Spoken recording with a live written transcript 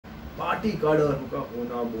Party कार्डर का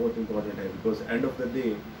होना बहुत इंपॉर्टेंट है, because end of the day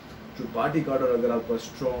जो पार्टी कार्डर अगर आपका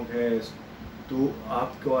स्ट्रॉन्ग है तो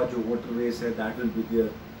आपका जो वोटर बेस है that will be there.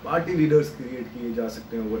 Party leaders create किए जा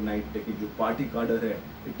सकते हैं ओवरनाइट, लेकिन जो पार्टी कार्डर है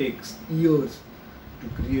it takes years to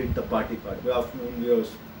create the party card. We have known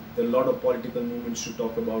years, there are a lot of political movements to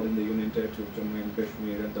talk about in the Union Territory of Jammu and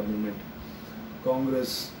Kashmir at the moment.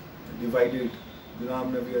 Congress divided, Ghulam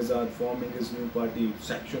Nabi Azad forming his new party,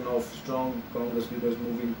 section of strong Congress leaders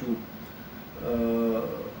moving to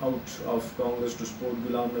out of Congress to support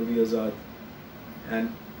Ghulam Nabi Azad,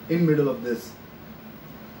 and in middle of this,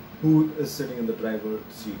 who is sitting in the driver's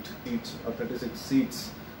seat? 36 seats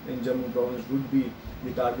in Jammu province would be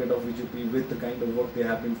the target of BJP with the kind of work they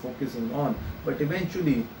have been focusing on. But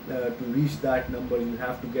eventually, to reach that number, you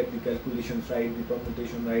have to get the calculations right, the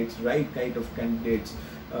permutation right kind of candidates.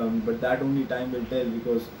 But that only time will tell,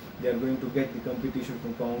 because they are going to get the competition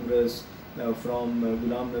from Congress, from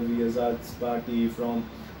Ghulam Nabi Azad's party, from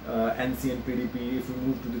NC and PDP. If we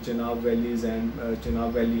move to the Chenab valleys and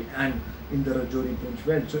Chenab Valley and in the Rajouri Poonch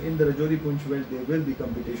belt, so in the Rajouri Poonch belt there will be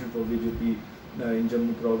competition for BJP in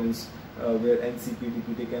Jammu province, where NC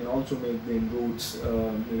PDP they can also make the inroads,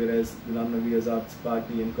 whereas Ghulam Nabi Azad's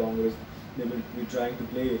party and Congress they will be trying to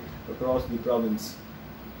play across the province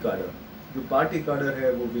cadre. जो party कार्डर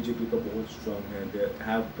है वो BJP का बहुत strong है, they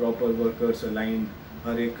have proper workers aligned,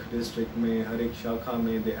 हर एक district में हर एक शाखा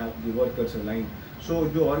में they have the workers aligned. सो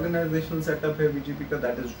जो ऑर्गेनाइजेशनल सेटअप है बीजेपी का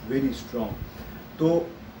दैट इज़ वेरी स्ट्रॉन्ग। तो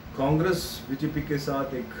कांग्रेस बीजेपी के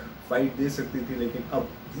साथ एक फाइट दे सकती थी, लेकिन अब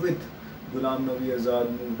with Ghulam Nabi Azad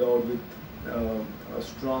moved out with a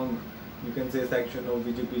strong, you can say, section of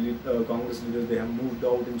BJP Congress leaders, they have moved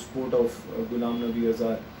out in support of Ghulam Nabi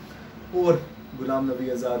Azad. और Ghulam Nabi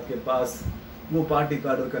Azad के पास वो party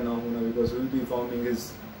कार्डर का ना होना, because will be forming his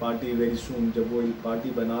party very soon। जब वो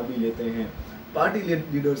party बना भी लेते हैं, पार्टी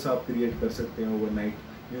लीडर्स आप क्रिएट कर सकते हैं ओवरनाइट।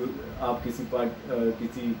 आप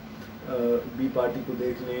किसी बी पार्टी को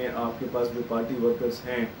देख लें, आपके पास जो पार्टी वर्कर्स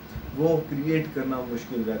हैं वो क्रिएट करना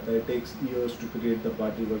मुश्किल रहता है, takes years to create the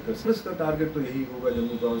party workers. इसका टारगेट तो यही होगा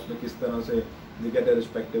जम्मू प्रोविंस में, किस तरह से दे गेट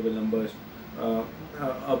रिस्पेक्टेबल नंबर्स।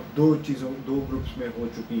 अब दो ग्रुप्स में हो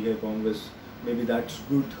चुकी है Congress, may be that's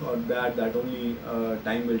good और bad, that only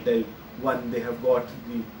time will tell. One, they have got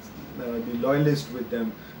the loyalist with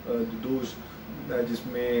them, those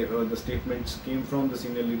जिसमें the statements came from the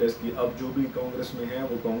senior leaders की अब जो भी कांग्रेस में हैं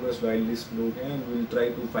वो कांग्रेस लॉयलिस्ट लोग हैं, and will try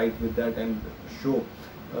to fight with that and show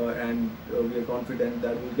and we are confident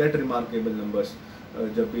that will get remarkable numbers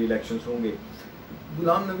जब भी इलेक्शंस होंगे।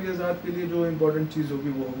 गुलाम नबी आज़ाद के लिए जो इम्पोर्टेंट चीज़ होगी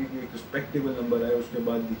वो होगी कि एक रिस्पेक्टेबल नंबर आए, उसके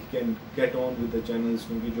बाद he can get on with the channels,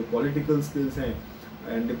 क्योंकि जो पॉलिटिकल स्किल्स हैं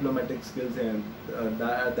एंड डिप्लोमेटिक स्किल्स हैं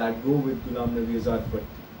that go with Ghulam Nabi Azad,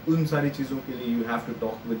 but उन सारी चीज़ों के लिए you have to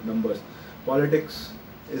talk with numbers. Politics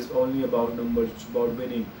is only about number, it's about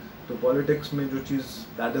winning. तो पॉलिटिक्स में जो चीज़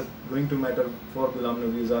that is going to matter for Ghulam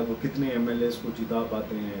Nabi Azad, वो कितने एमएलएस को जिता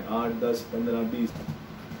पाते हैं, 8, 10, 15, 20।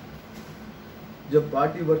 जब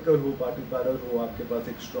पार्टी वर्कर हो, पार्टी कार्डर हो, आपके पास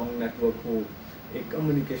एक स्ट्रॉन्ग नेटवर्क हो, एक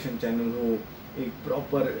कम्युनिकेशन चैनल हो, एक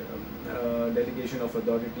प्रॉपर डेलीगेशन ऑफ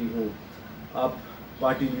अथॉरिटी हो, आप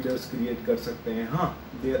पार्टी लीडर्स क्रिएट कर सकते हैं। हाँ,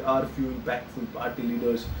 there are few impactful party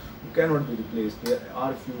leaders who cannot be replaced. There are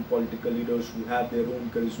few political leaders who have their own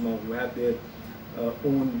charisma, who have their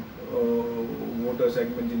own voter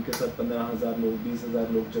segment, जिनके साथ 15,000 लोग,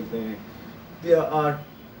 20,000 लोग चलते हैं। There are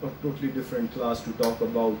a totally different class to talk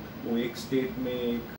about। वो एक state में एक